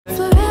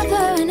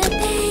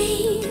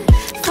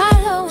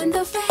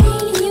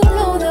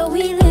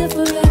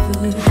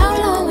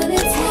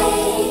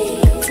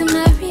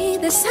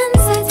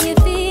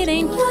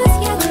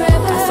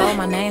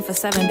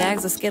7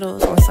 bags of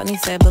Skittles. When Sunny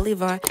said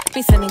Bolivar,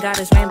 me Sunny got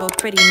his rainbow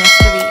pretty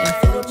mystery and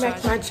fully Welcome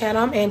back to my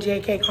channel. I'm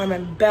angelitaaay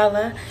Carmen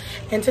Bella,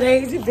 and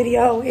today's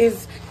video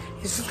is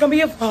just gonna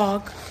be a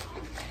vlog.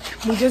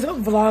 We just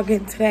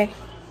vlogging today.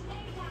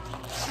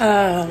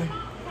 I'm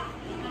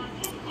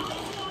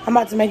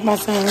about to make my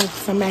son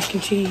some mac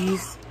and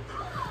cheese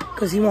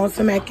because he wants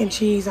some mac and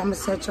cheese. I'm gonna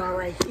set y'all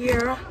right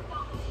here.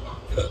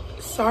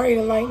 Sorry,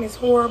 the lighting is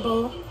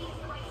horrible.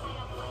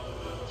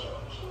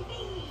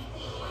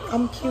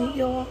 I'm cute,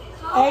 y'all.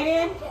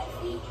 Aiden?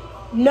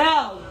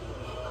 No.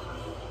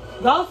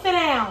 Go sit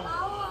down.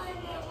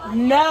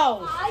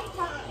 No.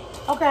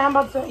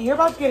 Okay, you're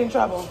about to get in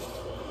trouble.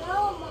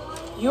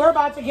 You're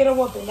about to get a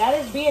whooping. That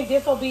is being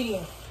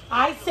disobedient.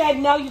 I said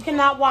no, you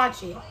cannot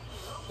watch it.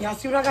 Y'all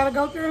see what I gotta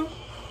go through?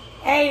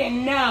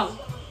 Aiden, no.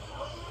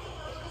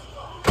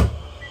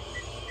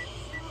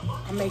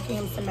 I'm making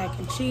him some mac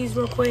and cheese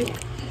real quick.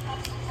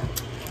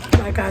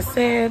 Like I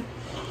said,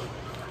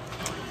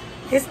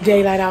 it's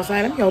daylight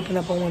outside. Let me open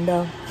up a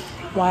window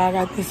while I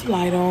got this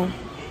light on.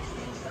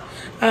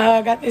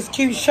 I got this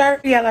cute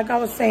shirt. Yeah, like I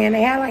was saying,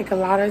 they had like a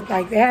lot of,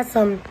 they had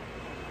some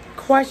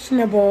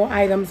questionable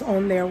items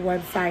on their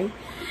website.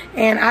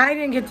 And I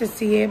didn't get to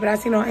see it, but I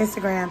seen it on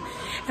Instagram.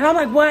 And I'm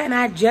like, what? And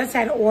I just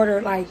had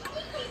ordered like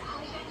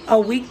a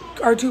week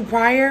or two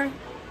prior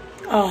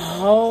a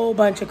whole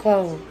bunch of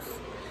clothes.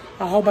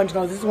 A whole bunch of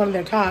clothes. This is one of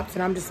their tops.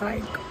 And I'm just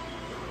like,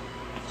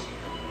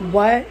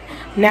 what?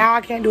 Now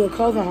I can't do a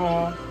clothing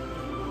haul.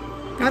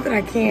 Not that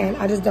I can't.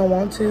 I just don't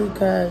want to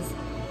because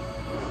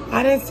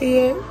I didn't see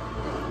it.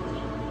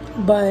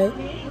 But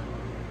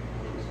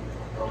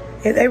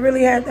if they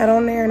really had that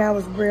on there and that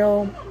was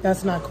real,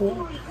 that's not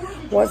cool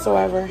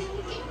whatsoever.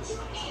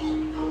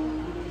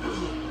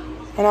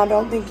 And I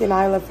don't think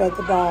Yanila fed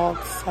the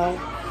dog, so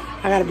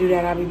I gotta do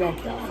that. I'll be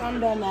back, y'all. I'm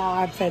done now.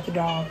 I fed the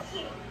dog.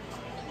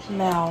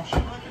 Now,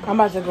 I'm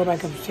about to go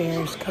back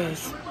upstairs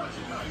because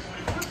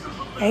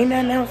ain't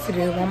nothing else to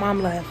do. My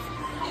mom left.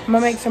 I'm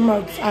gonna make some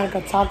like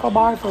a taco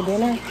bar for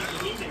dinner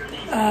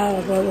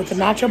with the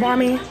nacho bar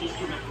meat.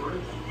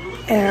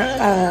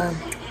 And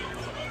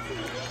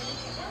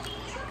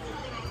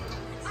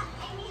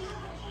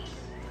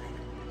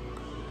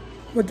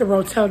with the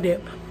Rotel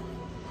dip.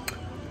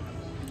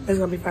 It's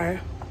gonna be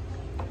fire.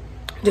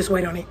 Just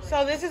wait on it.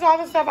 So this is all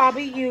the stuff I'll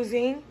be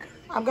using.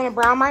 I'm gonna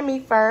brown my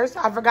meat first.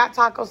 I forgot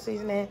taco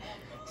seasoning.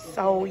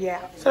 So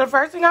yeah. So the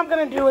first thing I'm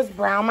gonna do is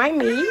brown my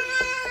meat.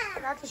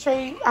 I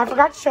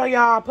forgot to show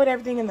y'all. I put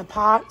everything in the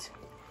pot.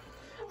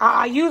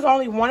 I use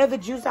only one of the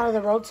juice out of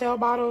the Rotel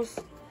bottles.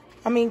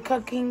 I mean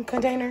cooking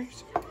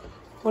containers.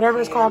 Whatever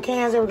it's called,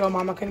 cans. There we go,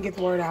 Mom. I couldn't get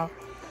the word out.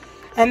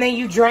 And then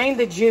you drain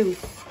the juice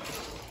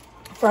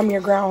from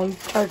your ground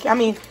turkey. I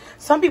mean,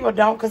 some people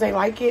don't because they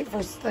like it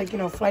for, like, you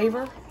know,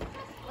 flavor.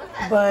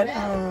 But,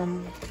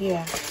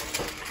 yeah.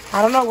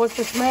 I don't know. What's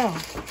the smell?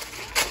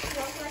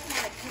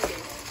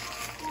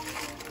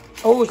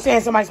 Oh, it's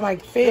saying somebody's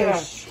like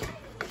fish.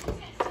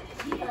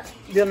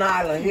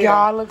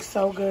 Y'all look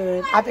so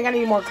good. I think I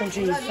need more cream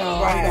cheese.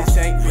 So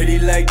ain't really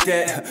like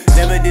that.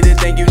 Never did a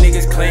thing you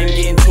niggas claim.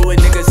 Getting to a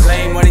nigga's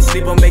lame while they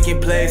sleep on making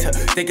plays.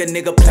 Think a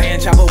nigga playing,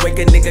 chop awake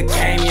a nigga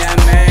came, yeah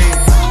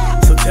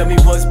man. So tell me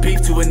what's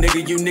beef to a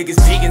nigga. You niggas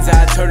vegans,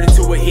 I turn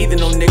into a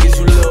heathen on niggas,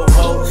 you little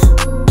hoes.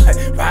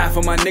 Hey, ride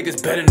for my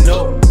niggas, better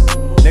know,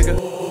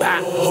 nigga.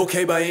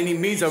 Okay, by any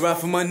means, I ride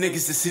for my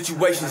niggas, the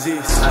situations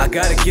is I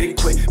gotta get it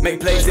quick,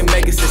 make plays and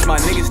make assists. My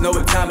niggas know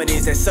what time it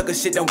is, that sucker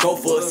shit don't go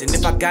for us. And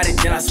if I got it,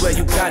 then I swear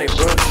you got it,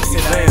 bro.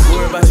 Said I ain't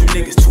worried about you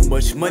niggas, too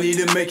much money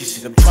to make it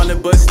shit. I'm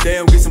tryna bust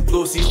down, get some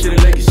floor seats to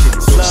the Lakers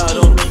shit. Slide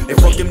on them, and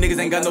fuck them niggas,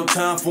 ain't got no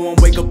time for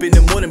them. Wake up in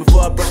the morning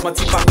before I brush my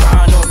teeth, I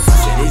grind on them.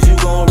 Said, is you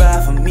gon'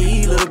 ride for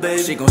me, little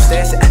baby? She gon'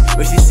 stash it,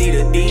 when she see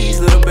the D's,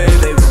 little baby.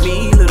 Play with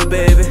me, little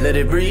baby, let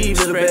it breathe,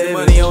 little baby. Spread the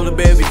money on the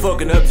baby,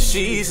 fucking up the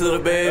sheets,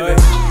 little baby.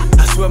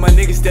 I swear my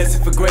niggas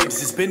destined for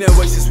greatness. It's been that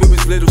way since we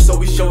was little, so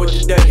we show it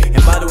today.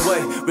 And by the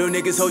way, real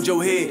niggas hold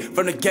your head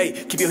from the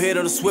gate. Keep your head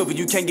on the swivel,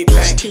 you can't get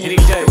banked any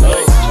day.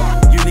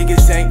 You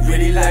niggas ain't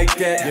really like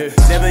that.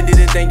 Never did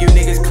a thing you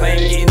niggas claim.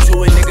 Getting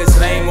to a nigga's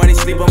lame while they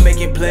sleep on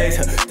making plays.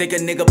 Think a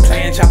nigga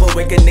playing, chop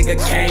awake a nigga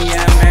came,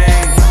 yeah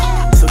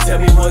man. So tell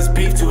me what's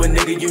beef to a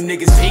nigga. You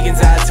niggas vegans,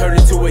 I turn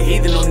into a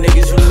heathen on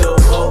niggas, you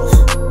little hoes.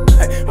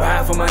 Hey,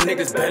 ride for my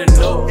niggas, better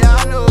know,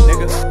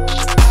 nigga.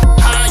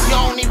 You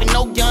don't even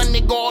know young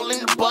nigga all in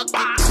the bucket.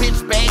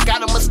 Bitch bag,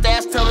 got a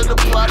mustache, tell her to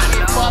plug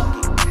it. Fuck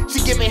it. She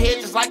giving head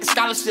just like a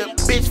scholarship.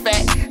 Bitch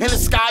fat, in the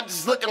sky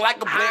just looking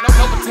like a blend.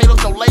 No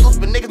potatoes, no Legos,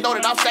 but niggas know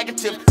that I'm stacking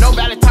chips. No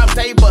Valentine's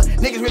Day, but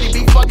niggas really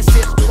be fucking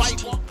shit.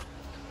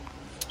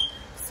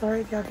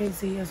 Sorry if y'all can't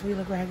see us. We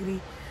look raggedy.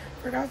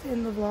 Forgot to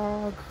end the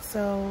vlog.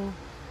 So,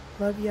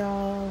 love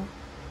y'all.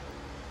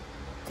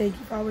 Thank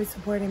you for always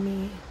supporting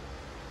me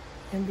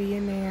and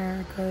being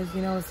there. Because,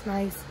 you know, it's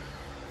nice.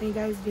 You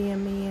guys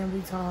DM me and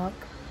we talk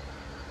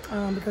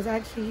because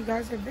actually you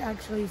guys have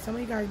some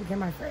of you guys became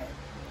my friend,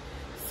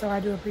 so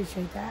I do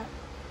appreciate that.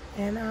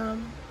 And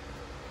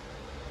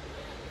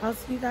I'll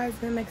see you guys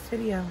in the next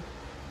video.